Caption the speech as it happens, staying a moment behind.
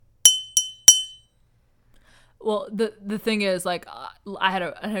Well, the thing is, like, I had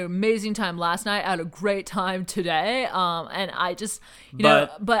an amazing time last night. I had a great time today. And I just,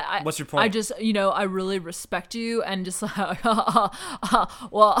 What's your point? I just, I really respect you and just like, I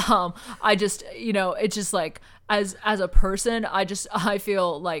just, it's just like, as a person, I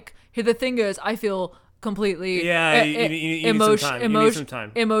feel like, the thing is, I feel completely You need some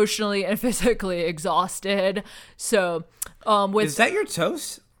time. emotionally and physically exhausted. So, Is that your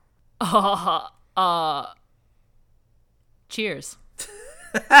toast? Cheers.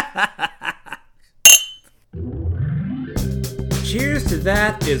 Cheers to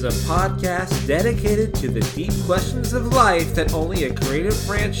That is a podcast dedicated to the deep questions of life that only a creative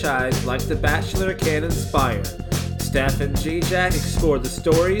franchise like The Bachelor can inspire. Steph and J-Jack explore the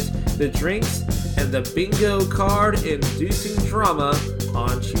stories, the drinks, and the bingo card-inducing drama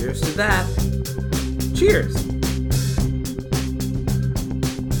on Cheers to That. Cheers!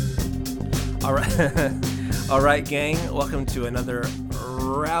 All right, gang. Welcome to another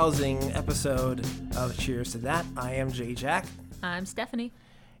rousing episode of Cheers to That. I am J-Jack. I'm Stephanie.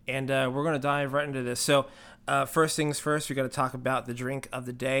 And we're going to dive right into this. So, first things first, we got to talk about the drink of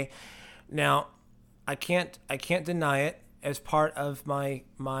the day. Now, I can't deny it. As part of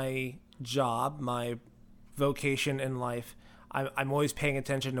my job, my vocation in life, I'm always paying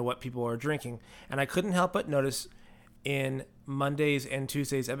attention to what people are drinking. And I couldn't help but notice in Mondays and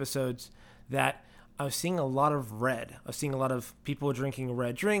Tuesdays episodes that I was seeing a lot of red. I was seeing a lot of people drinking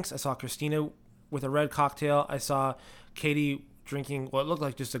red drinks. I saw Christina with a red cocktail. I saw Katie drinking what looked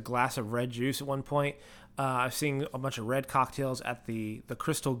like just a glass of red juice at one point. I was seeing a bunch of red cocktails at the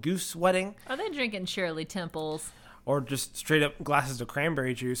Crystal Goose wedding. Are they drinking Shirley Temples? Or just straight up glasses of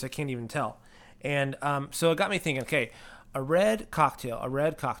cranberry juice. I can't even tell. And so it got me thinking, okay, a red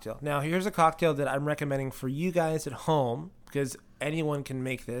cocktail. Now, here's a cocktail that I'm recommending for you guys at home because anyone can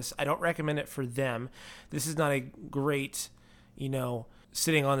make this. I don't recommend it for them. This is not a great,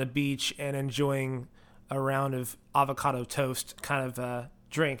 sitting on the beach and enjoying a round of avocado toast kind of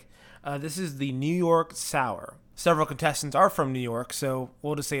drink. This is the New York Sour. Several contestants are from New York, so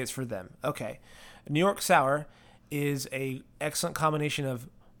we'll just say it's for them. Okay. New York Sour is a excellent combination of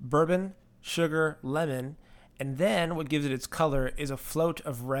bourbon, sugar, lemon, and then what gives it its color is a float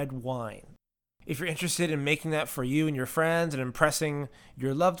of red wine. If you're interested in making that for you and your friends and impressing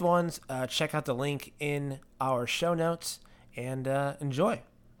your loved ones, check out the link in our show notes and enjoy.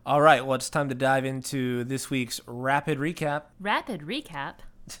 All right, well, it's time to dive into this week's Rapid Recap. Rapid Recap?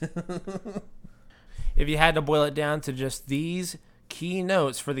 If you had to boil it down to just these key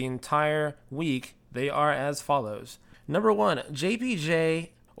notes for the entire week, they are as follows. Number 1, JPJ,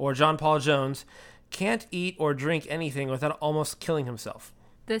 or John Paul Jones, can't eat or drink anything without almost killing himself.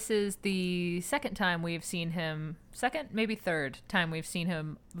 This is the second time we've seen him, maybe third time we've seen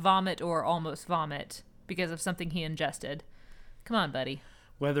him vomit or almost vomit because of something he ingested. Come on, buddy.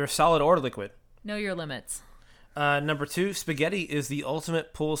 Whether solid or liquid. Know your limits. Number 2, spaghetti is the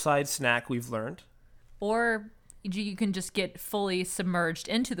ultimate poolside snack, we've learned. Or you can just get fully submerged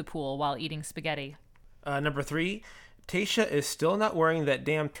into the pool while eating spaghetti. Number 3, Tayshia is still not wearing that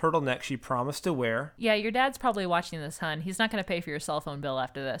damn turtleneck she promised to wear. Yeah, your dad's probably watching this, hun. He's not going to pay for your cell phone bill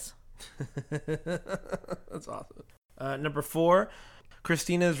after this. That's awesome. Number 4,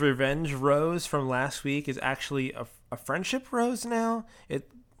 Christina's revenge rose from last week is actually a friendship rose now. Did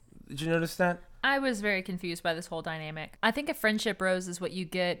you notice that? I was very confused by this whole dynamic. I think a friendship rose is what you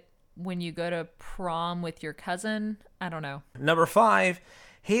get when you go to prom with your cousin. I don't know. Number 5,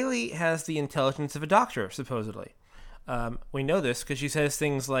 Haley has the intelligence of a doctor, supposedly. We know this because she says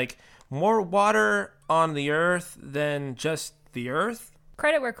things like, more water on the earth than just the earth.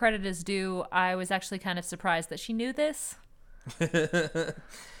 Credit where credit is due. I was actually kind of surprised that she knew this.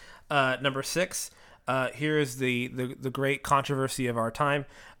 Number 6, here is the great controversy of our time.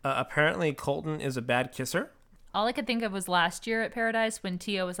 Apparently, Colton is a bad kisser. All I could think of was last year at Paradise when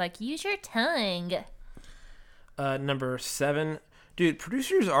Tia was like, use your tongue. Number 7, dude,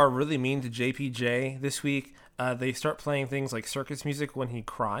 producers are really mean to JPJ this week. They start playing things like circus music when he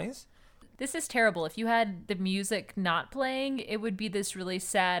cries. This is terrible. If you had the music not playing, it would be this really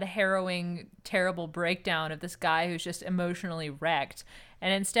sad, harrowing, terrible breakdown of this guy who's just emotionally wrecked.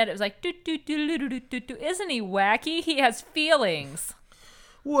 And instead it was like, do, do, do, do, do, do, do. Isn't he wacky? He has feelings.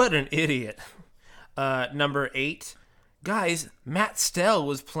 What an idiot. Number 8, guys, Matt Stell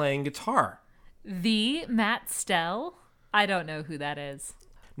was playing guitar. The Matt Stell? I don't know who that is.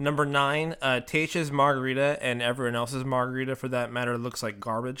 Number 9, Tayshia's margarita and everyone else's margarita, for that matter, looks like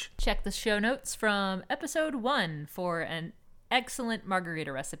garbage. Check the show notes from episode 1 for an excellent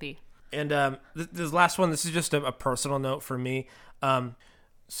margarita recipe. And this last one, this is just a personal note for me.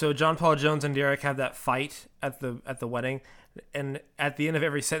 So John Paul Jones and Derek have that fight at the wedding, and at the end of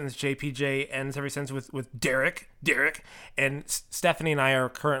every sentence, JPJ ends every sentence with Derek. And Stephanie and I are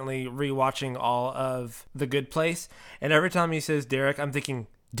currently rewatching all of The Good Place, and every time he says Derek, I'm thinking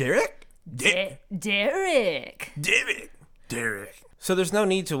Derek. Derek. So there's no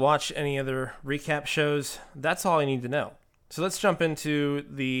need to watch any other recap shows. That's all I need to know. So let's jump into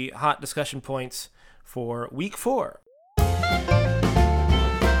the hot discussion points for week 4.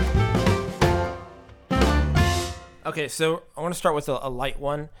 Okay, so I want to start with a light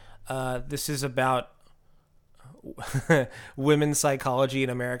one. This is about women's psychology in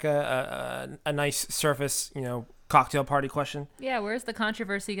America. A nice surface, cocktail party question. Yeah, where's the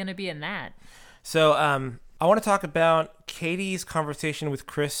controversy going to be in that? So I want to talk about Katie's conversation with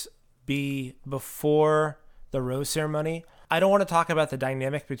Chris B before the rose ceremony. I don't want to talk about the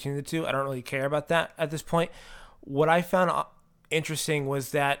dynamic between the two. I don't really care about that at this point. What I found interesting was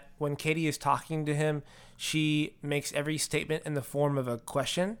that when Katie is talking to him, she makes every statement in the form of a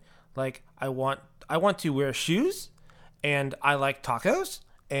question, like I want to wear shoes, and I like tacos,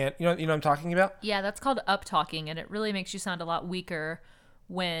 and you know what I'm talking about? Yeah, that's called up talking, and it really makes you sound a lot weaker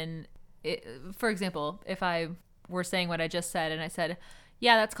when for example, if I were saying what I just said and I said,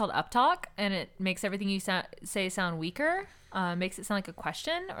 yeah, that's called up talk, and it makes everything you say sound weaker, makes it sound like a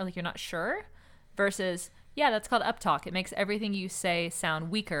question or like you're not sure, versus, yeah, that's called up talk. It makes everything you say sound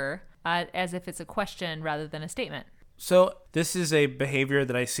weaker, as if it's a question rather than a statement. So this is a behavior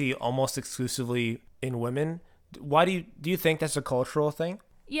that I see almost exclusively in women. Why do you think that's a cultural thing?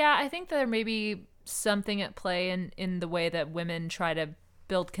 Yeah, I think there may be something at play in the way that women try to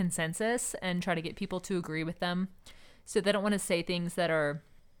build consensus and try to get people to agree with them. So they don't want to say things that are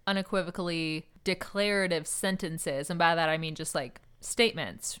unequivocally declarative sentences. And by that, I mean just like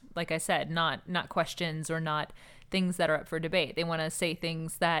statements, like I said, not questions or not things that are up for debate. They want to say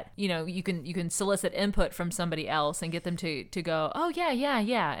things that, you can solicit input from somebody else and get them to go, oh,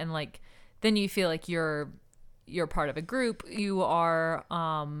 yeah. And like, then you feel like you're part of a group. You are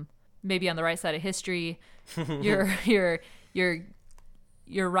maybe on the right side of history. You're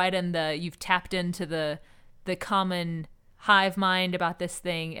right you've tapped into the common hive mind about this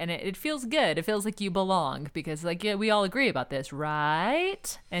thing, and it feels good. It feels like you belong because, like, yeah, we all agree about this,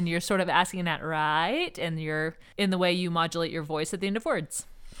 right? And you're sort of asking that, right? And you're in the way you modulate your voice at the end of words.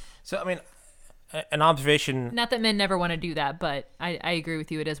 So, I mean, an observation. Not that men never want to do that, but I agree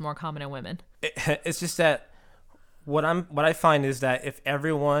with you. It is more common in women. It's just that what I find is that if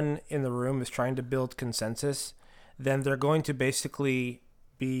everyone in the room is trying to build consensus, then they're going to basically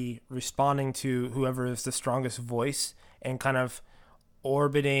be responding to whoever is the strongest voice and kind of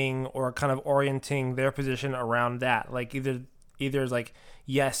orbiting or kind of orienting their position around that. Like either like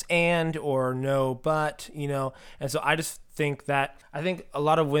yes and or no but, And so I just think that I think a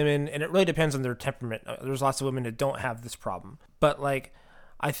lot of women, and it really depends on their temperament. There's lots of women that don't have this problem. But like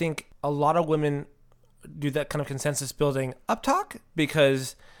I think a lot of women do that kind of consensus building up talk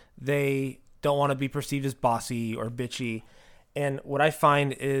because they don't want to be perceived as bossy or bitchy. And what I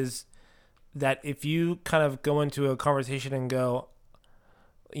find is that if you kind of go into a conversation and go,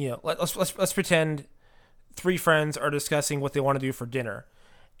 let's pretend 3 friends are discussing what they want to do for dinner,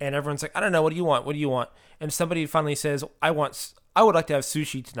 and everyone's like, I don't know, what do you want? And somebody finally says, I would like to have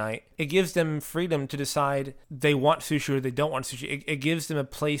sushi tonight. It gives them freedom to decide they want sushi or they don't want sushi. It gives them a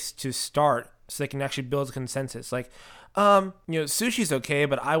place to start so they can actually build a consensus. Like, sushi's okay,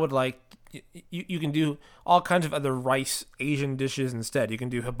 but I would like. You can do all kinds of other rice Asian dishes instead. You can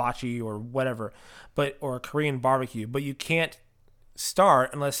do hibachi or whatever, or a Korean barbecue. But you can't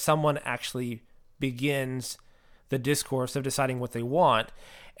start unless someone actually begins the discourse of deciding what they want.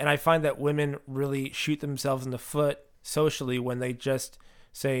 And I find that women really shoot themselves in the foot socially when they just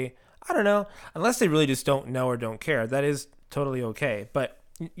say, I don't know, unless they really just don't know or don't care. That is totally okay. But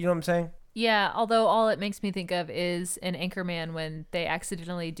you know what I'm saying? Yeah, although all it makes me think of is an Anchorman when they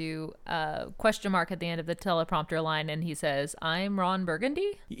accidentally do a question mark at the end of the teleprompter line and he says, I'm Ron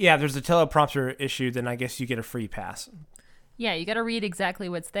Burgundy? Yeah, there's a teleprompter issue, then I guess you get a free pass. Yeah, you got to read exactly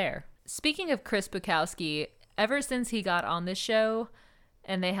what's there. Speaking of Chris Bukowski, ever since he got on this show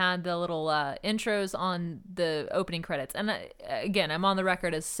and they had the little intros on the opening credits, and again, I'm on the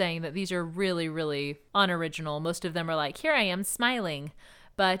record as saying that these are really, really unoriginal. Most of them are like, here I am smiling.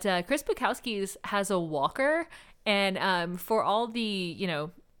 But Chris Bukowski's has a walker, and for all the,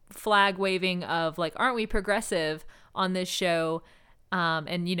 flag waving of like, aren't we progressive on this show,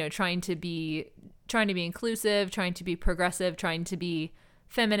 and trying to be inclusive, trying to be progressive, trying to be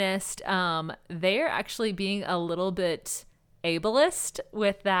feminist, they're actually being a little bit ableist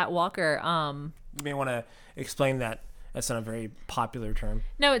with that walker. You may want to explain that That's not a very popular term.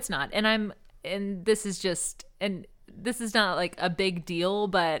 No, it's not. And this is not like a big deal,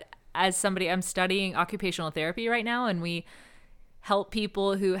 but as somebody, I'm studying occupational therapy right now, and we help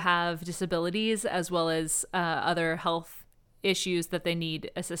people who have disabilities as well as other health issues that they need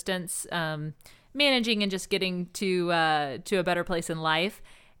assistance managing and just getting to a better place in life.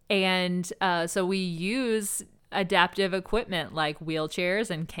 And so we use adaptive equipment like wheelchairs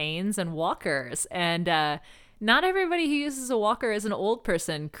and canes and walkers. And not everybody who uses a walker is an old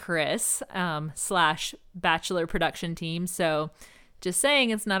person, Chris, / bachelor production team. So just saying,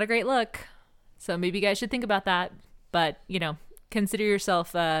 it's not a great look. So maybe you guys should think about that. But, consider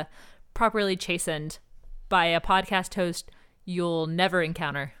yourself properly chastened by a podcast host you'll never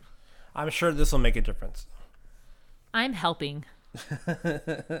encounter. I'm sure this will make a difference. I'm helping.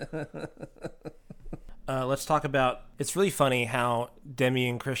 Let's talk about, it's really funny how Demi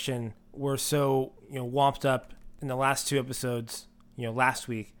and Christian were so, womped up in the last 2 episodes, last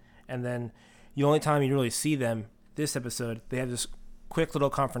week. And then the only time you really see them this episode, they have this quick little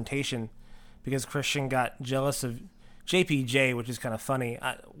confrontation because Christian got jealous of JPJ, which is kind of funny.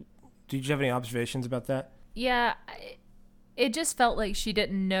 Did you have any observations about that? Yeah, it just felt like she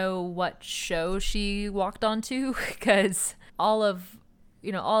didn't know what show she walked onto because all of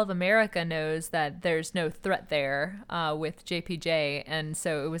America knows that there's no threat there with JPJ, and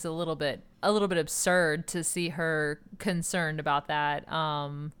so it was a little bit absurd to see her concerned about that, a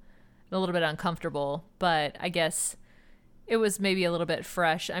little bit uncomfortable. But I guess it was maybe a little bit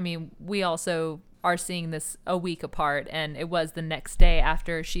fresh. I mean, we also are seeing this a week apart, and it was the next day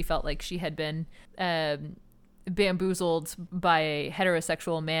after she felt like she had been bamboozled by a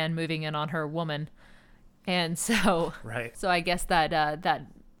heterosexual man moving in on her woman. And so, right. So I guess that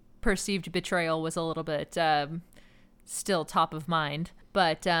perceived betrayal was a little bit still top of mind.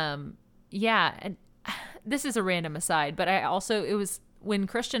 But yeah, and this is a random aside, but it was when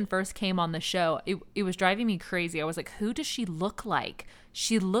Christian first came on the show, it was driving me crazy. I was like, who does she look like?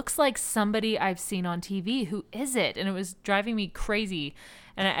 She looks like somebody I've seen on TV. Who is it? And it was driving me crazy.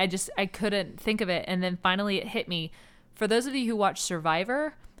 And I couldn't think of it. And then finally it hit me. For those of you who watch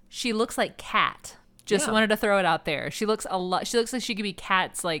Survivor, she looks like Kat. Just wanted to throw it out there. She looks like she could be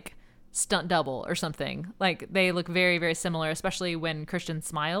Kat's like stunt double or something. Like they look very, very similar, especially when Christian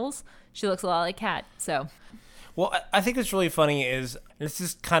smiles. She looks a lot like Kat. So, well, I think what's really funny is, and this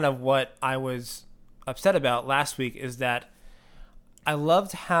is kind of what I was upset about last week, is that I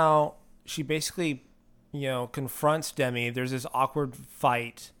loved how she basically, confronts Demi. There's this awkward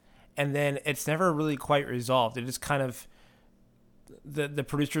fight, and then it's never really quite resolved. It just kind of, the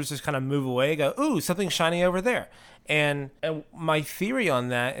producers just kind of move away, go, ooh, something's shiny over there. And my theory on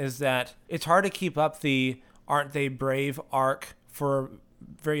that is that it's hard to keep up the aren't they brave arc for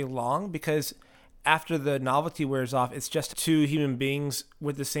very long, because after the novelty wears off, it's just 2 human beings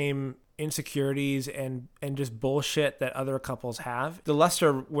with the same insecurities and just bullshit that other couples have. The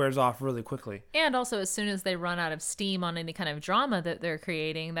luster wears off really quickly. And also, as soon as they run out of steam on any kind of drama that they're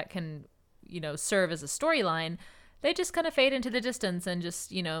creating that can, serve as a storyline, they just kind of fade into the distance and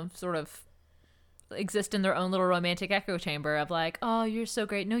just, sort of exist in their own little romantic echo chamber of like, oh, you're so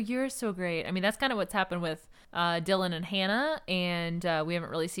great. No, you're so great. I mean, that's kind of what's happened with Dylan and Hannah, and we haven't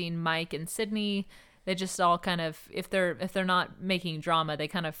really seen Mike and Sydney. They just all kind of, if they're not making drama, they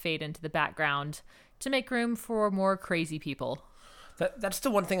kind of fade into the background to make room for more crazy people. That's the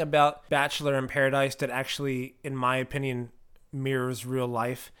one thing about Bachelor in Paradise that actually, in my opinion, mirrors real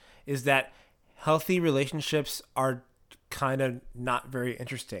life, is that healthy relationships are kind of not very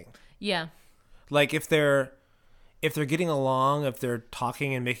interesting. Yeah. Like if they're getting along, if they're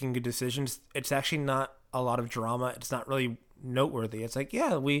talking and making good decisions, it's actually not a lot of drama. It's not really noteworthy. It's like,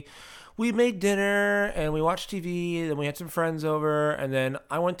 yeah, we made dinner and we watched TV and we had some friends over, and then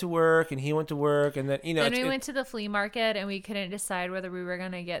I went to work and he went to work, and then Then we went to the flea market and we couldn't decide whether we were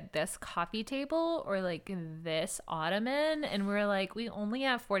gonna get this coffee table or like this ottoman, and we were like, we only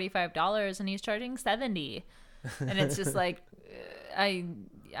have $45 and he's charging $70, and it's just like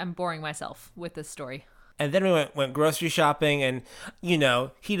I'm boring myself with this story. And then we went grocery shopping, and he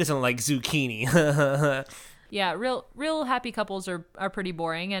doesn't like zucchini. Yeah, real happy couples are pretty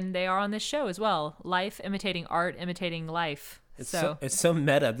boring, and they are on this show as well. Life imitating art, imitating life. It's so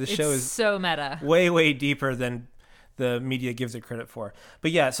meta. This show is so meta. Way, way deeper than the media gives it credit for.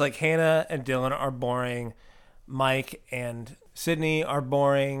 But yeah, it's like Hannah and Dylan are boring. Mike and Sydney are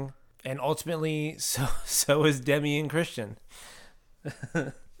boring. And ultimately, so is Demi and Christian.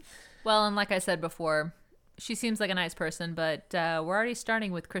 Well, and like I said before, she seems like a nice person, but we're already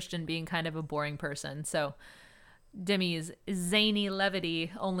starting with Christian being kind of a boring person. So Demi's zany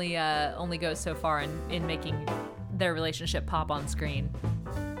levity only goes so far in making their relationship pop on screen.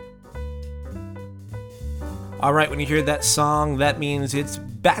 All right, when you hear that song, that means it's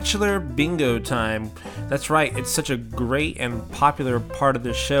Bachelor Bingo time. That's right, it's such a great and popular part of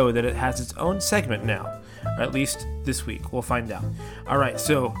the show that it has its own segment now. Or at least this week, we'll find out. All right,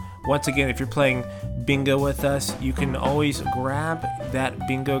 so once again, if you're playing bingo with us, you can always grab that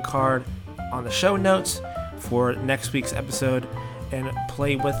bingo card on the show notes for next week's episode and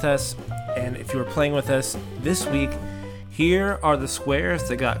play with us. And if you were playing with us this week, here are the squares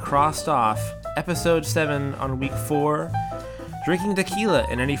that got crossed off. Episode 7 on week 4, drinking tequila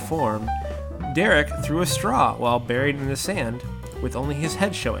in any form. Derek threw a straw while buried in the sand with only his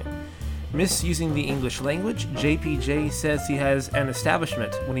head showing. Misusing the English language, JPJ says he has an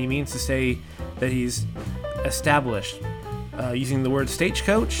establishment when he means to say that he's established. Using the word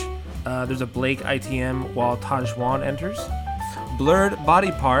stagecoach, there's a Blake ITM while Tajwan enters. Blurred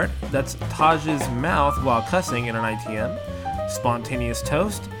body part, that's Taj's mouth while cussing in an ITM. Spontaneous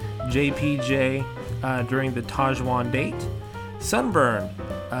toast, JPJ during the Tajwan date. Sunburn,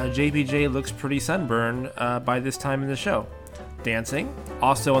 JPJ looks pretty sunburned by this time in the show. Dancing,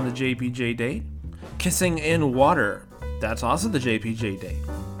 also on the JPJ date. Kissing in water, that's also the JPJ date.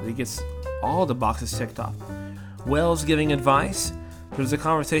 He gets all the boxes ticked off. Wells giving advice. There's a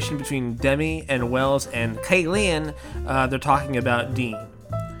conversation between Demi and Wells and Kaylin. They're talking about Dean.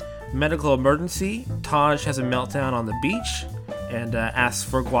 Medical emergency. Taj has a meltdown on the beach and asks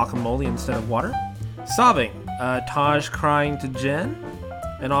for guacamole instead of water. Sobbing. Taj crying to Jen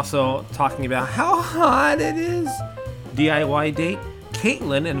and also talking about how hot it is. DIY date.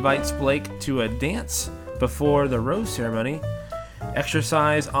 Caitlin invites Blake to a dance before the rose ceremony.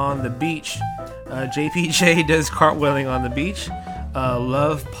 Exercise on the beach. JPJ does cartwheeling on the beach.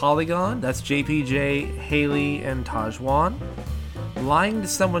 Love polygon. That's JPJ, Haley, and Tajwan. Lying to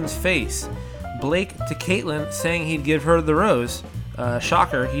someone's face. Blake to Caitlin saying he'd give her the rose.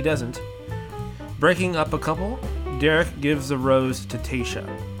 Shocker, he doesn't. Breaking up a couple. Derek gives the rose to Tayshia.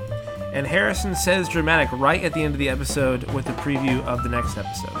 And Harrison says dramatic right at the end of the episode with a preview of the next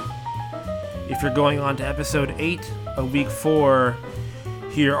episode. If you're going on to episode 8 of week 4,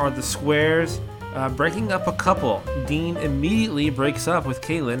 here are the squares. Breaking up a couple. Dean immediately breaks up with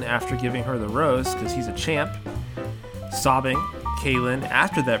Kaylin after giving her the rose because he's a champ. Sobbing. Kaylin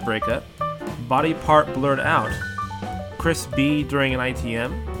after that breakup. Body part blurred out. Chris B during an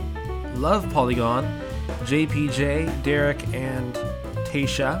ITM. Love polygon. JPJ, Derek, and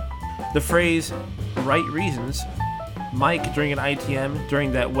Tayshia. The phrase right reasons. Mike during an ITM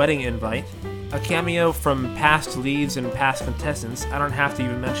during that wedding invite. A cameo from past leads and past contestants. I don't have to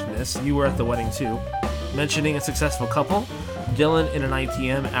even mention this. You were at the wedding too. Mentioning a successful couple. Dylan in an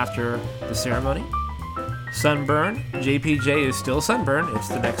ITM after the ceremony. Sunburn. JPJ is still sunburned. It's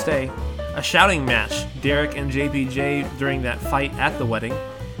the next day. A shouting match. Derek and JPJ during that fight at the wedding.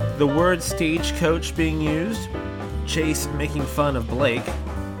 The word stagecoach being used. Chase making fun of Blake.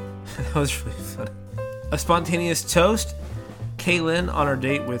 That was really funny. A spontaneous toast. Kaylin on her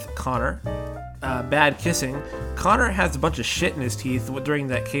date with Connor. Bad kissing. Connor has a bunch of shit in his teeth during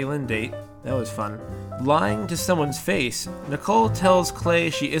that Kaylin date. That was fun. Lying to someone's face. Nicole tells Clay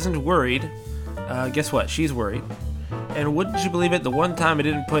she isn't worried. Guess what? She's worried. And wouldn't you believe it? The one time I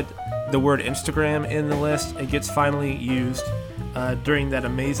didn't put the word Instagram in the list, it gets finally used during that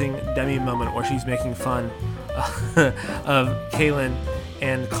amazing Demi moment where she's making fun of Kaylin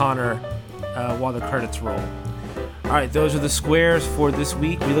and Connor while the credits roll. All right, those are the squares for this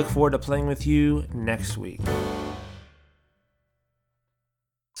week. We look forward to playing with you next week.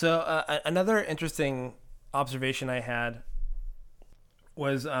 So another interesting observation I had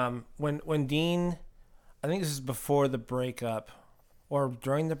was when Dean, I think this is before the breakup or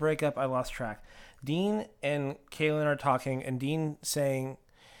during the breakup, I lost track. Dean and Kaylin are talking, and Dean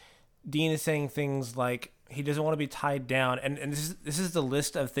is saying things like he doesn't want to be tied down, and this is the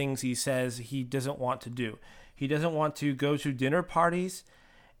list of things he says he doesn't want to do. He doesn't want to go to dinner parties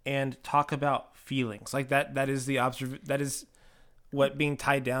and talk about feelings. Like that is that is what being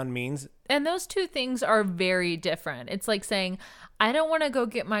tied down means. And those two things are very different. It's like saying, I don't want to go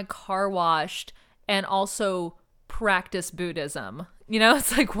get my car washed and also practice Buddhism. You know,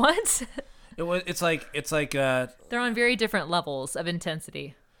 it's like, what? It's like they're on very different levels of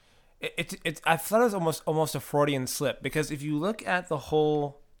intensity. I thought it was almost a Freudian slip, because if you look at the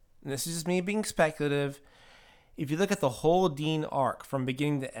whole, and this is just me being speculative, if you look at the whole Dean arc from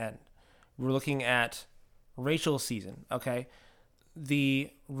beginning to end, we're looking at Rachel's season, okay?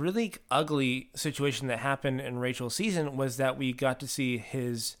 The really ugly situation that happened in Rachel's season was that we got to see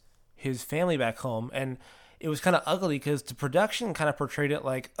his family back home, and it was kind of ugly because the production kind of portrayed it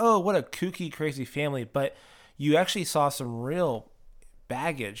like, oh, what a kooky, crazy family, but you actually saw some real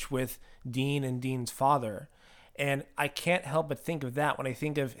baggage with Dean and Dean's father. And I can't help but think of that when I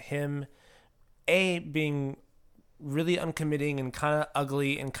think of him, being really uncommitting and kind of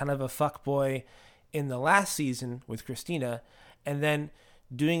ugly and kind of a fuck boy in the last season with Christina, and then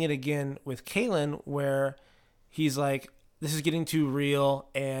doing it again with Kaylin, where he's like, this is getting too real,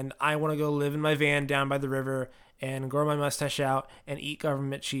 and I want to go live in my van down by the river and grow my mustache out and eat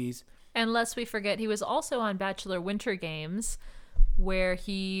government cheese. And lest we forget, he was also on Bachelor Winter Games, where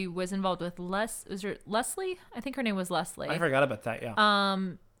he was involved with Leslie? I think her name was Leslie. I forgot about that, yeah.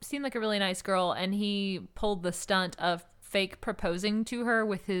 Seemed like a really nice girl, and he pulled the stunt of fake proposing to her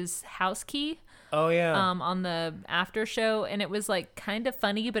with his house key. Oh, yeah. On the after show, and it was like kind of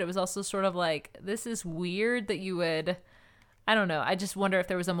funny, but it was also sort of like, this is weird that you would, I don't know. I just wonder if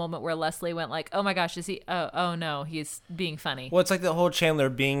there was a moment where Leslie went like, oh my gosh, is he, oh no, he's being funny. Well, it's like the whole Chandler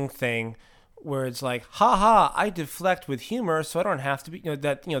Bing thing where it's like, ha, I deflect with humor, so I don't have to be,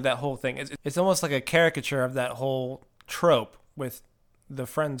 that whole thing. It's almost like a caricature of that whole trope with the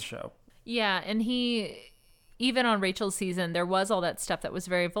Friends show. Yeah, and even on Rachel's season, there was all that stuff that was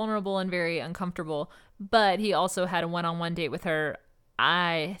very vulnerable and very uncomfortable, but he also had a one-on-one date with her,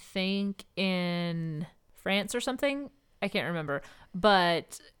 I think in France or something. I can't remember,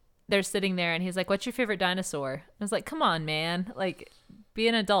 but they're sitting there and he's like, what's your favorite dinosaur? I was like, come on, man, like, be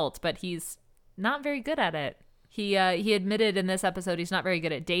an adult. But he's not very good at it. He admitted in this episode he's not very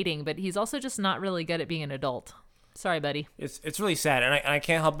good at dating, but he's also just not really good at being an adult. Sorry, buddy. It's really sad, and I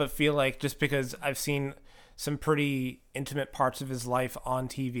can't help but feel like, just because I've seen some pretty intimate parts of his life on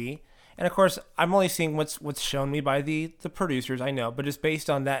TV, and of course I'm only seeing what's shown me by the producers, I know, but just based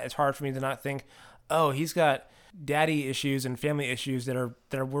on that, it's hard for me to not think, oh, he's got daddy issues and family issues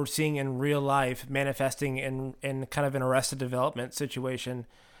that we're seeing in real life manifesting in kind of an Arrested Development situation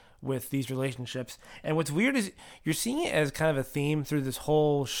with these relationships. And what's weird is you're seeing it as kind of a theme through this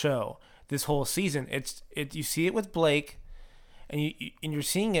whole show, this whole season. You see it with Blake, and you're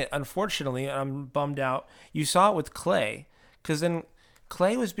seeing it, unfortunately, and I'm bummed out, you saw it with Clay, because then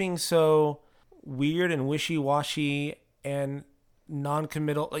Clay was being so weird and wishy-washy and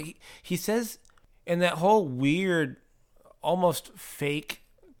non-committal. Like he says in that whole weird, almost fake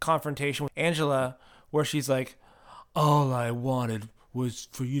confrontation with Angela, where she's like, all I wanted was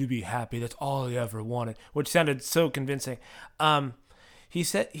for you to be happy. That's all I ever wanted, which sounded so convincing. He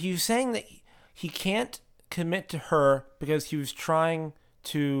was saying that he can't commit to her because he was trying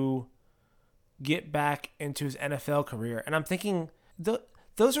to get back into his NFL career. And I'm thinking,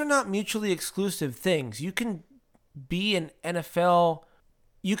 those are not mutually exclusive things. You can be an NFL,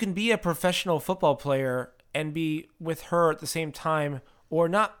 you can be a professional football player and be with her at the same time, or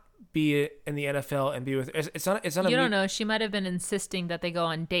not be in the NFL and be with. It's not. You don't know. She might have been insisting that they go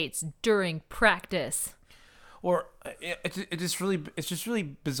on dates during practice. Or it's just really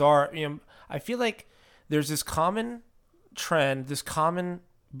bizarre. I feel like there's this common trend, this common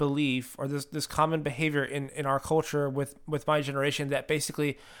belief, or this common behavior in our culture with my generation, that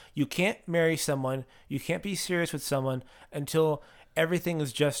basically you can't marry someone, you can't be serious with someone until everything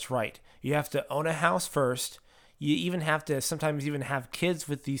is just right. You have to own a house first. You even have to sometimes even have kids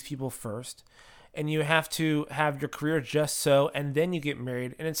with these people first. And you have to have your career just so, and then you get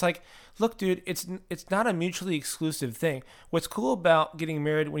married. And it's like, look, dude, it's not a mutually exclusive thing. What's cool about getting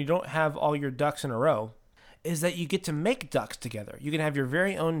married when you don't have all your ducks in a row is that you get to make ducks together. You can have your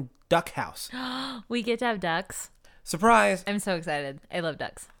very own duck house. We get to have ducks. Surprise. I'm so excited. I love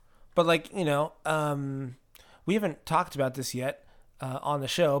ducks. But we haven't talked about this yet on the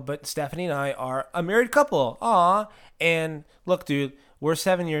show, but Stephanie and I are a married couple. Aw. And look, dude, we're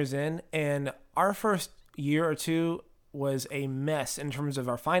 7 years in, and our first year or two was a mess in terms of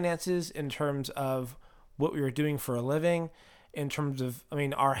our finances, in terms of what we were doing for a living, in terms of,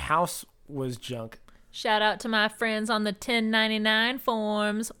 our house was junk. Shout out to my friends on the 1099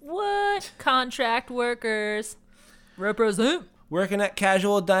 forms. What? Contract workers. Represent. Working at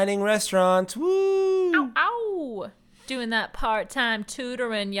casual dining restaurants. Woo! Ow, ow. Doing that part-time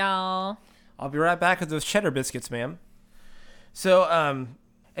tutoring, y'all. I'll be right back with those cheddar biscuits, ma'am. So,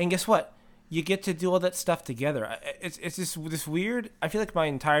 and guess what? You get to do all that stuff together. It's just this weird. I feel like my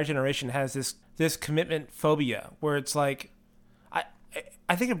entire generation has this commitment phobia, where it's like,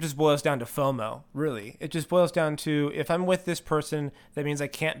 I think it just boils down to FOMO. Really, it just boils down to, if I'm with this person, that means I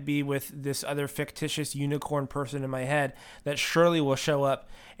can't be with this other fictitious unicorn person in my head that surely will show up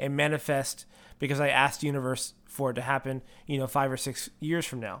and manifest because I asked the universe for it to happen, 5 or 6 years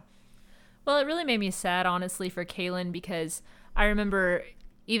from now. Well, it really made me sad, honestly, for Kaylin, because I remember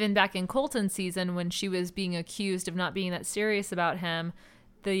even back in Colton's season when she was being accused of not being that serious about him,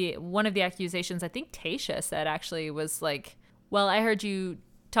 the one of the accusations I think Tayshia said actually was like, well, I heard you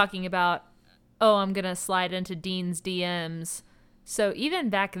talking about, oh, I'm going to slide into Dean's DMs. So even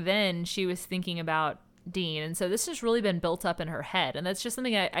back then she was thinking about Dean. And so this has really been built up in her head. And that's just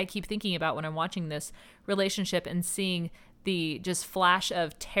something I keep thinking about when I'm watching this relationship and seeing the just flash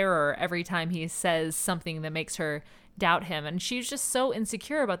of terror every time he says something that makes her doubt him. And she's just so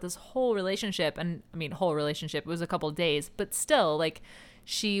insecure about this whole relationship. And I mean, whole relationship, it was a couple of days, but still, like,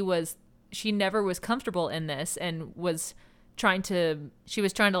 she never was comfortable in this and was trying to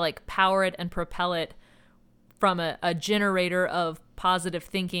like power it and propel it from a generator of positive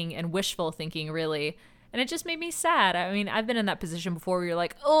thinking and wishful thinking, really. And it just made me sad. I mean, I've been in that position before where you're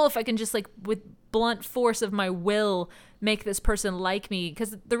like, oh, if I can just like with blunt force of my will make this person like me.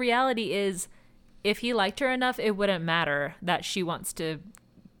 Because the reality is, if he liked her enough, it wouldn't matter that she wants to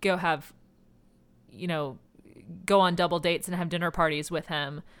go have, go on double dates and have dinner parties with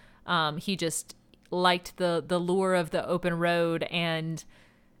him. He just liked the lure of the open road and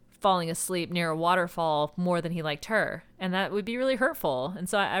falling asleep near a waterfall more than he liked her. And that would be really hurtful. And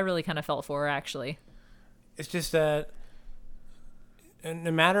so I really kind of felt for her, actually. It's just that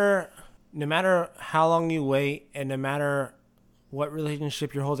no matter how long you wait and no matter what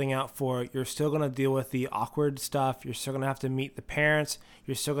relationship you're holding out for, you're still going to deal with the awkward stuff. You're still going to have to meet the parents.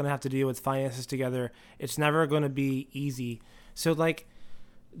 You're still going to have to deal with finances together. It's never going to be easy. So like,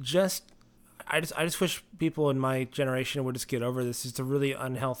 I just wish people in my generation would just get over this. It's a really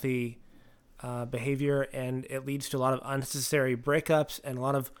unhealthy behavior, and it leads to a lot of unnecessary breakups and a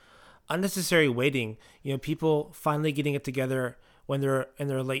lot of unnecessary waiting. People finally getting it together when they're in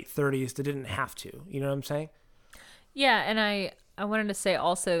their late 30s. They didn't have to. You know what I'm saying? Yeah, and I wanted to say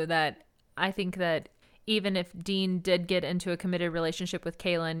also that I think that even if Dean did get into a committed relationship with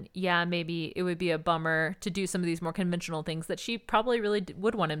Caelynn, yeah, maybe it would be a bummer to do some of these more conventional things that she probably really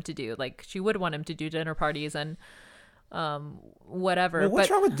would want him to do. Like, she would want him to do dinner parties and whatever. Well, what's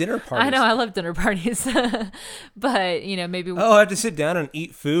wrong with dinner parties? I know, I love dinner parties. But, maybe... Oh, I have to sit down and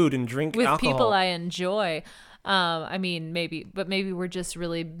eat food and drink with alcohol. people I enjoy. I mean, maybe we're just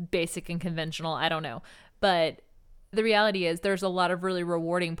really basic and conventional. I don't know. But the reality is there's a lot of really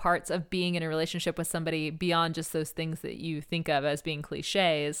rewarding parts of being in a relationship with somebody beyond just those things that you think of as being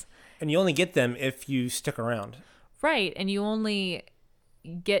cliches. And you only get them if you stick around. Right. And you only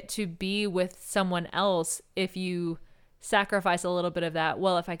get to be with someone else if you sacrifice a little bit of that.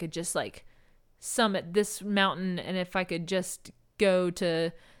 Well, if I could just like summit this mountain, and if I could just go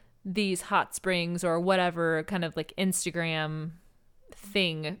to these hot springs or whatever kind of like Instagram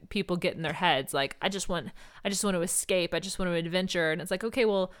thing people get in their heads, like I just want to escape, I just want to adventure. And it's like, okay,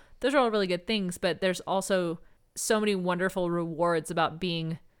 well, those are all really good things, but there's also so many wonderful rewards about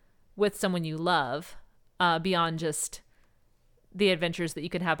being with someone you love, beyond just the adventures that you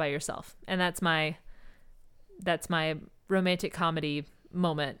can have by yourself. And that's my romantic comedy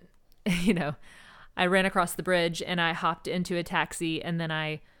moment. I ran across the bridge and I hopped into a taxi, and then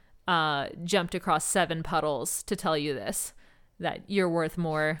I jumped across 7 puddles to tell you this, that you're worth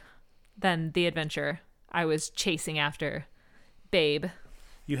more than the adventure I was chasing after, babe.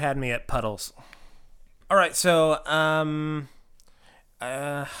 You had me at puddles. All right, so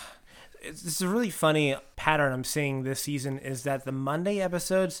it's a really funny pattern I'm seeing this season is that the Monday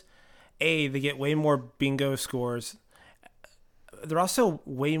episodes, they get way more bingo scores. They're also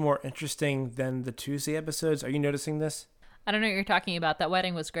way more interesting than the Tuesday episodes. Are you noticing this? I don't know what you're talking about. That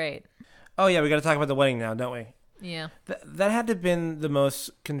wedding was great. Oh, yeah, we got to talk about the wedding now, don't we? Yeah. That had to have been the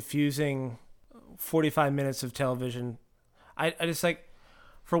most confusing 45 minutes of television. I just like,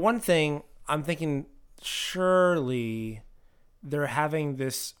 for one thing, I'm thinking surely they're having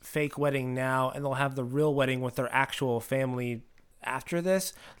this fake wedding now and they'll have the real wedding with their actual family after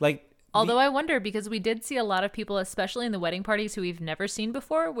this. Although I wonder, because we did see a lot of people, especially in the wedding parties, who we've never seen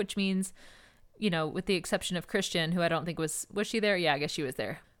before, which means, with the exception of Christian, who I don't think was she there? Yeah, I guess she was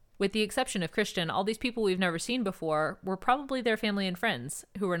there. With the exception of Christian, all these people we've never seen before were probably their family and friends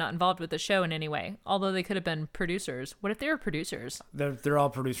who were not involved with the show in any way, although they could have been producers. What if they were producers? They're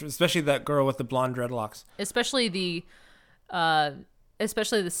all producers, especially that girl with the blonde dreadlocks. Especially the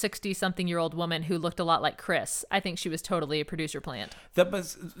 60-something-year-old woman who looked a lot like Chris. I think she was totally a producer plant.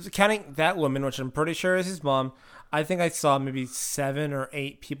 But counting that woman, which I'm pretty sure is his mom, I think I saw maybe 7 or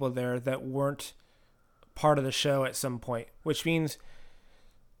 8 people there that weren't part of the show at some point, which means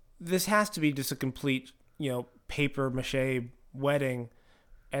this has to be just a complete, paper mache wedding,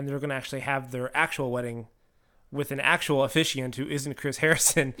 and they're going to actually have their actual wedding with an actual officiant who isn't Chris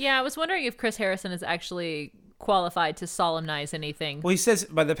Harrison. Yeah, I was wondering if Chris Harrison is actually qualified to solemnize anything. Well, he says,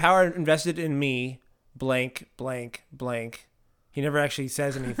 by the power invested in me, blank, blank, blank, He never actually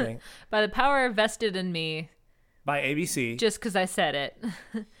says anything. By the power vested in me, By ABC. just because I said it.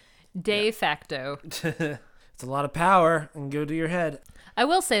 De facto. It's a lot of power and go to your head. I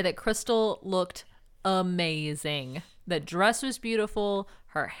will say that Crystal looked amazing. The dress was beautiful.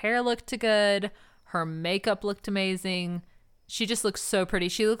 Her hair looked good. Her makeup looked amazing. She just looked so pretty.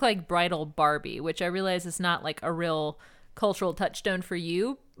 She looked like bridal Barbie, which I realize is not like a real cultural touchstone for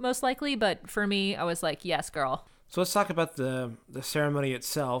you, most likely. But for me, I was like, yes, girl. So let's talk about the ceremony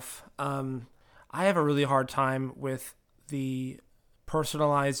itself. I have a really hard time with the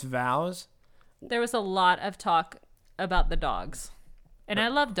personalized vows. There was a lot of talk about the dogs. And I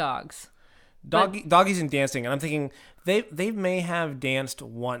love dogs. Doggies and dancing, and I'm thinking they may have danced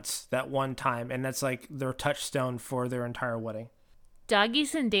once that one time, and that's like their touchstone for their entire wedding.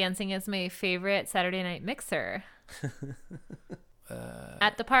 Doggies and dancing is my favorite Saturday night mixer.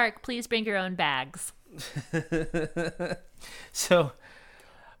 At the park, please bring your own bags. So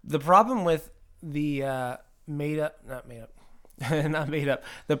the problem with the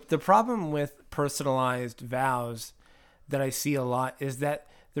the problem with personalized vows that I see a lot is that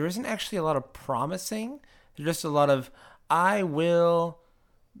there isn't actually a lot of promising. There's just a lot of I will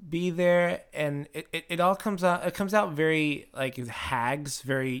be there, and it all comes out. It comes out very like hags,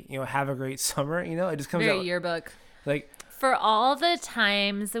 very have a great summer. It just comes Very out yearbook. like For all the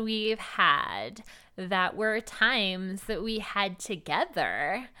times we've had that were times that we had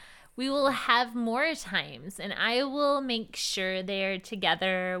together, we will have more times, and I will make sure they're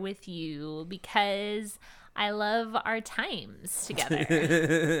together with you because I love our times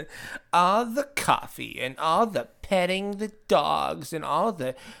together. all the coffee and all the petting the dogs and all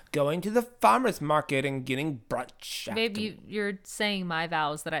the going to the farmer's market and getting brunch. Babe, you're saying my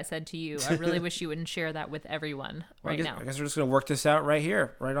vows that I said to you. I really wish you wouldn't share that with everyone I now. guess we're just going to work this out right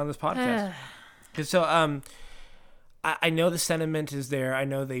here, right on this podcast. So, I know the sentiment is there. I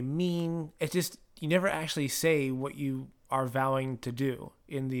know they mean it's just you never actually say what you are vowing to do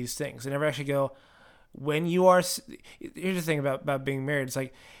in these things. They never actually go when you are. Here's the thing about being married.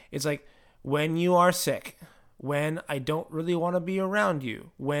 It's like when you are sick, when I don't really want to be around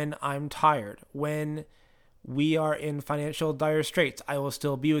you, when I'm tired, when we are in financial dire straits, I will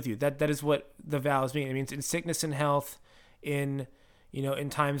still be with you. That is what the vows mean. It means in sickness and health, in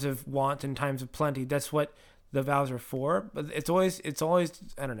times of want and times of plenty. That's what the vows are for. But it's always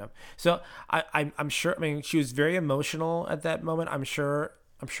I don't know. So I'm sure. I mean, she was very emotional at that moment. I'm sure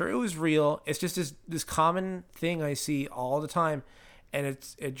it was real. It's just this common thing I see all the time, and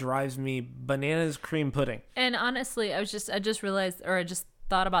it drives me bananas. Cream pudding. And honestly, I just realized, or I just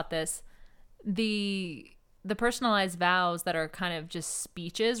thought about this. The personalized vows that are kind of just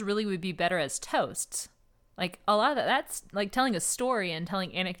speeches really would be better as toasts. Like a lot of that's like telling a story and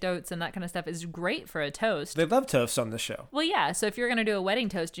telling anecdotes and that kind of stuff is great for a toast. They love toasts on this show. Well, yeah. So if you're going to do a wedding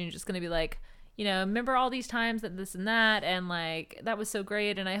toast and you're just going to be like, remember all these times that this and that, and like, that was so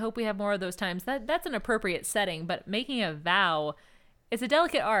great. And I hope we have more of those times. That's an appropriate setting, but making a vow, it's a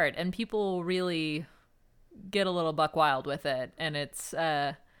delicate art and people really get a little buck wild with it. And it's,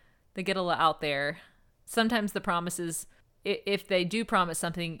 they get a little out there. Sometimes the promises, if they do promise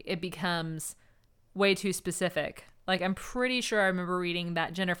something, it becomes way too specific. Like, I'm pretty sure I remember reading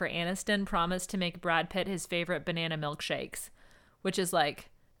that Jennifer Aniston promised to make Brad Pitt his favorite banana milkshakes, which is like,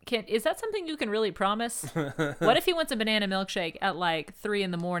 is that something you can really promise? What if he wants a banana milkshake at like 3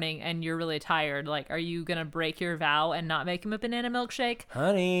 a.m. and you're really tired? Like, are you going to break your vow and not make him a banana milkshake?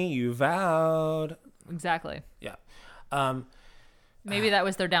 Honey, you vowed. Exactly. Yeah. Maybe that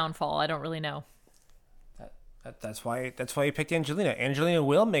was their downfall. I don't really know. That's why you picked Angelina. Angelina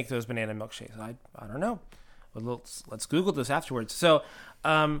will make those banana milkshakes. I don't know. Well, let's Google this afterwards. So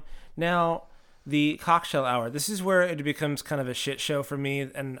now the cocktail hour. This is where it becomes kind of a shit show for me,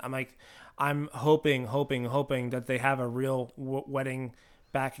 and I'm hoping that they have a real wedding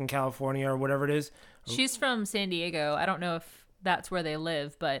back in California or whatever it is. She's from San Diego. I don't know if that's where they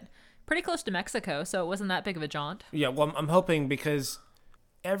live, but pretty close to Mexico, so it wasn't that big of a jaunt. Yeah, well, I'm hoping because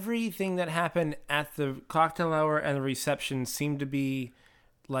everything that happened at the cocktail hour and the reception seemed to be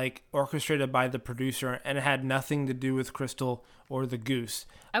like orchestrated by the producer, and it had nothing to do with Crystal or the goose.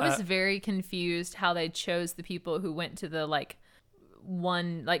 I was very confused how they chose the people who went to the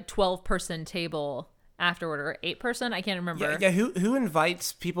 12-person table afterward, or 8-person. I can't remember. Yeah. Who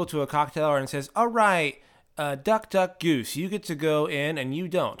invites people to a cocktail hour and says, "All right, duck, duck, goose, you get to go in and you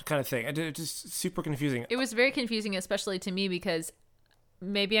don't," kind of thing. It's just super confusing. It was very confusing, especially to me, because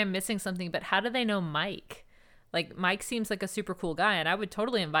maybe I'm missing something, but how do they know Mike? Like, Mike seems like a super cool guy, and I would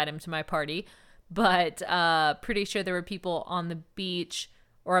totally invite him to my party, but pretty sure there were people on the beach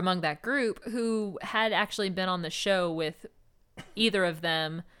or among that group who had actually been on the show with either of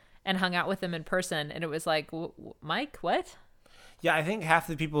them and hung out with them in person, and it was like, Mike, what? Yeah, I think half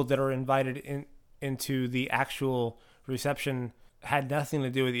the people that are invited into the actual reception had nothing to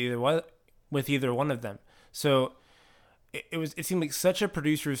do with either one of them. So it seemed like such a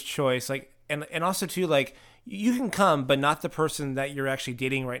producer's choice, like, and also too, like, you can come, but not the person that you're actually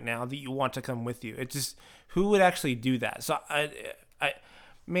dating right now that you want to come with you. It just, who would actually do that? So it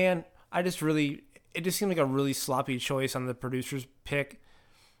just seemed like a really sloppy choice on the producer's pick.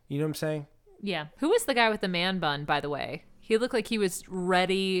 You know what I'm saying? Yeah. Who was the guy with the man bun, by the way? He looked like he was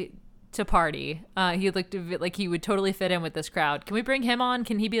ready to party. He looked like he would totally fit in with this crowd. Can we bring him on?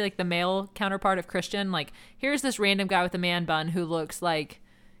 Can he be like the male counterpart of Christian? Like, here's this random guy with a man bun who looks like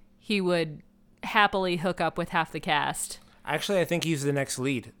he would happily hook up with half the cast. Actually, I think he's the next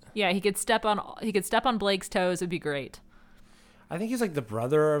lead. Yeah, he could step on Blake's toes. It'd be great. I think he's like the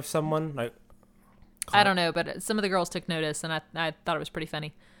brother of someone. Like, I don't know, but some of the girls took notice, and I thought it was pretty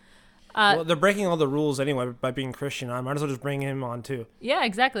funny. Well, they're breaking all the rules anyway by being Christian. I might as well just bring him on too. Yeah,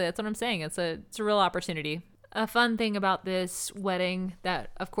 exactly. That's what I'm saying. It's a real opportunity. A fun thing about this wedding that,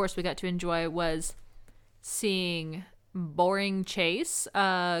 of course, we got to enjoy was seeing boring Chase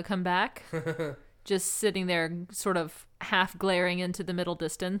come back, just sitting there, sort of half glaring into the middle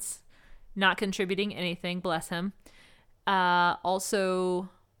distance, not contributing anything. Bless him. Also,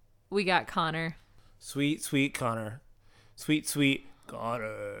 we got Connor. Sweet Connor. Sweet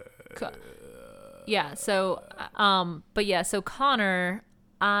Connor. Yeah. So, but yeah. So Connor,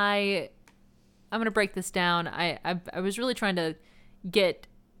 I'm gonna break this down. I was really trying to get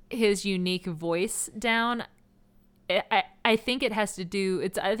his unique voice down. I think it has to do.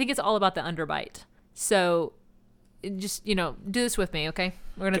 I think it's all about the underbite. So, just do this with me, okay?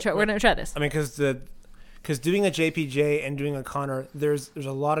 We're gonna try this. I mean, because doing a JPJ and doing a Connor, there's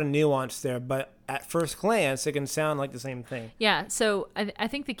a lot of nuance there, but at first glance, it can sound like the same thing. Yeah, so I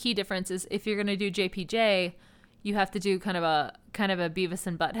think the key difference is if you're going to do JPJ, you have to do kind of a Beavis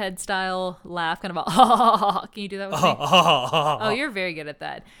and Butthead style laugh, kind of a can you do that with me? Oh, you're very good at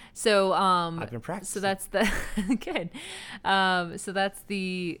that. So I've been practicing. So that's the good. So that's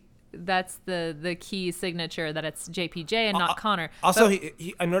the key signature, that it's JPJ and not Connor. Also,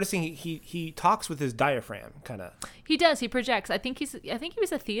 I'm noticing he talks with his diaphragm, kind of. He does. He projects. I think he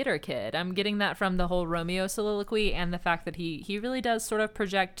was a theater kid. I'm getting that from the whole Romeo soliloquy and the fact that he really does sort of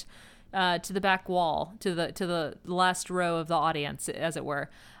project to the back wall, to the last row of the audience, as it were.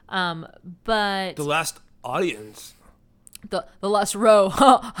 But the last audience. The last row.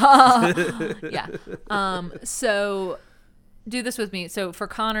 Yeah. So. Do this with me. So for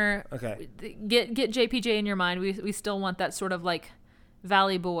Connor, okay, get JPJ in your mind. We still want that sort of like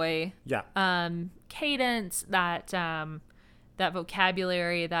Valley Boy, cadence, that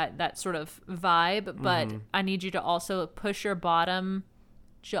vocabulary, that sort of vibe. But I need you to also push your bottom,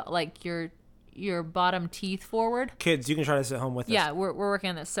 like your bottom teeth forward. Kids, you can try this at home with us. Yeah, we're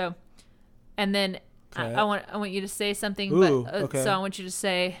working on this. So, and then okay. I want you to say something. Ooh, but okay. So I want you to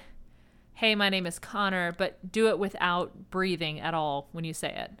say, "Hey, my name is Connor," but do it without breathing at all when you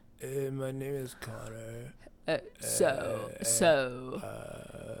say it. Hey, my name is Connor.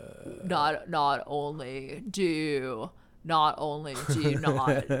 Not only do you not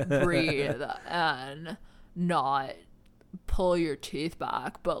breathe and not pull your teeth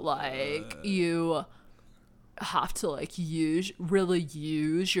back, but like you have to like really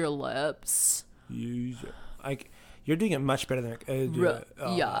use your lips. You're doing it much better than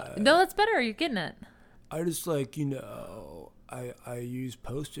yeah. No, that's better. You're getting it. I just I use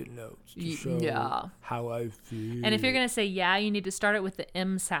Post-it notes to show how I feel. And if you're gonna say yeah, you need to start it with the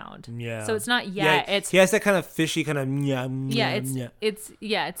M sound. Yeah. So it's not it's he has that kind of fishy kind of it's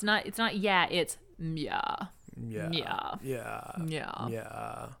not yeah, it's yeah.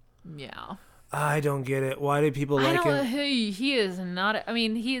 I don't get it. Why do people like him? He is not. I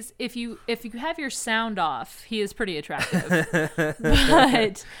mean, he's if you have your sound off, he is pretty attractive.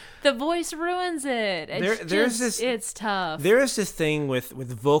 But the voice ruins it. It's tough. There is this thing with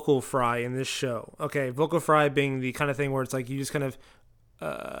vocal fry in this show. Okay, vocal fry being the kind of thing where it's like you just kind of.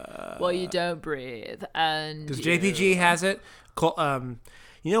 Well, you don't breathe, and because JPG has it.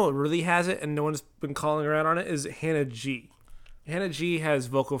 You know what really has it, and no one's been calling her out on it, is Hannah G. Hannah G has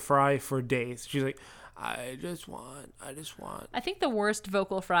vocal fry for days. She's like, I just want. I think the worst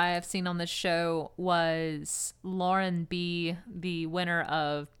vocal fry I've seen on this show was Lauren B., the winner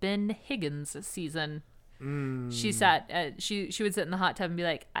of Ben Higgins' season. She sat. She would sit in the hot tub and be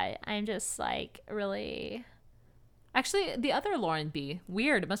like, I'm just like really. Actually, the other Lauren B.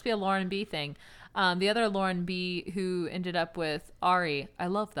 Weird. It must be a Lauren B. thing. The other Lauren B. who ended up with Ari. I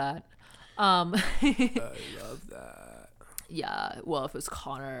love that. I love that. Yeah, well, if it was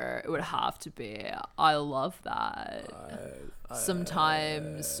Connor, it would have to be I love that.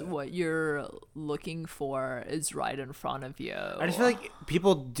 Sometimes what you're looking for is right in front of you. I just feel like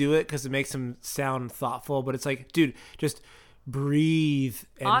people do it because it makes them sound thoughtful, but it's like, dude, just breathe.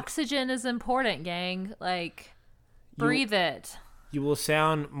 And oxygen is important, gang. Like, breathe it. you will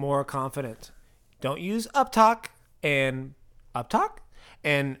sound more confident. Don't use up talk and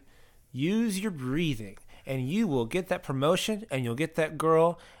use your breathing, and you will get that promotion and you'll get that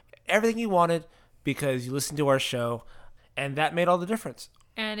girl, everything you wanted because you listened to our show, and that made all the difference.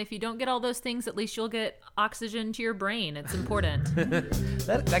 And if you don't get all those things, at least you'll get oxygen to your brain. It's important.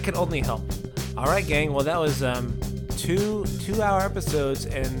 That can only help. All right, gang. Well, that was two-hour episodes,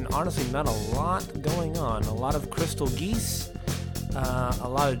 and honestly, not a lot going on. A lot of crystal geese, a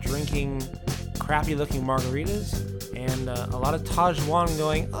lot of drinking crappy-looking margaritas, and a lot of Tajwan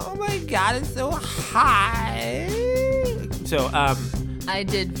going, oh my God, it's so high. So, I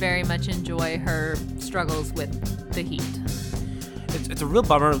did very much enjoy her struggles with the heat. It's a real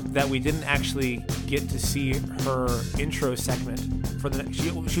bummer that we didn't actually get to see her intro segment for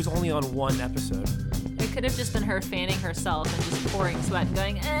she was only on one episode. It could have just been her fanning herself and just pouring sweat and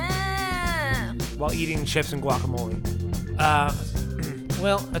going, ah! While eating chips and guacamole.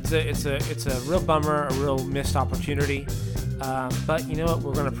 Well, it's a real bummer, a real missed opportunity. But you know what?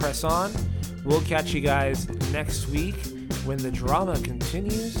 We're gonna press on. We'll catch you guys next week when the drama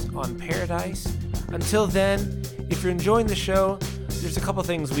continues on Paradise. Until then, if you're enjoying the show, there's a couple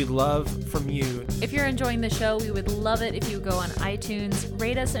things we'd love from you. If you're enjoying the show, we would love it if you go on iTunes,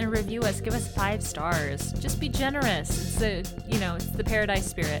 rate us and review us, give us 5 stars. Just be generous. It's the Paradise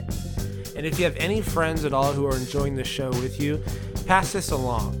spirit. And if you have any friends at all who are enjoying the show with you, pass this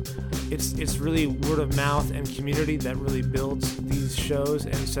along. It's really word of mouth and community that really builds these shows,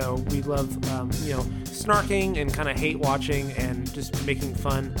 and so we love snarking and kind of hate watching and just making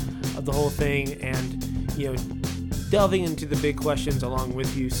fun of the whole thing, and delving into the big questions along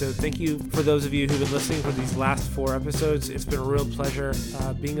with you. So thank you for those of you who've been listening for these last 4 episodes. It's been a real pleasure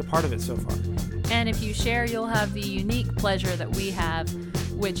being a part of it so far. And if you share, you'll have the unique pleasure that we have,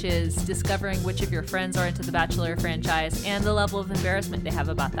 which is discovering which of your friends are into the Bachelor franchise and the level of embarrassment they have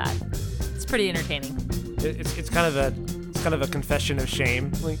about that. It's pretty entertaining. It's kind of a confession of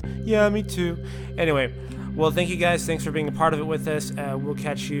shame. Like, yeah, me too. Anyway, well, thank you guys. Thanks for being a part of it with us. We'll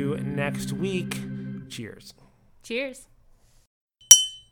catch you next week. Cheers. Cheers.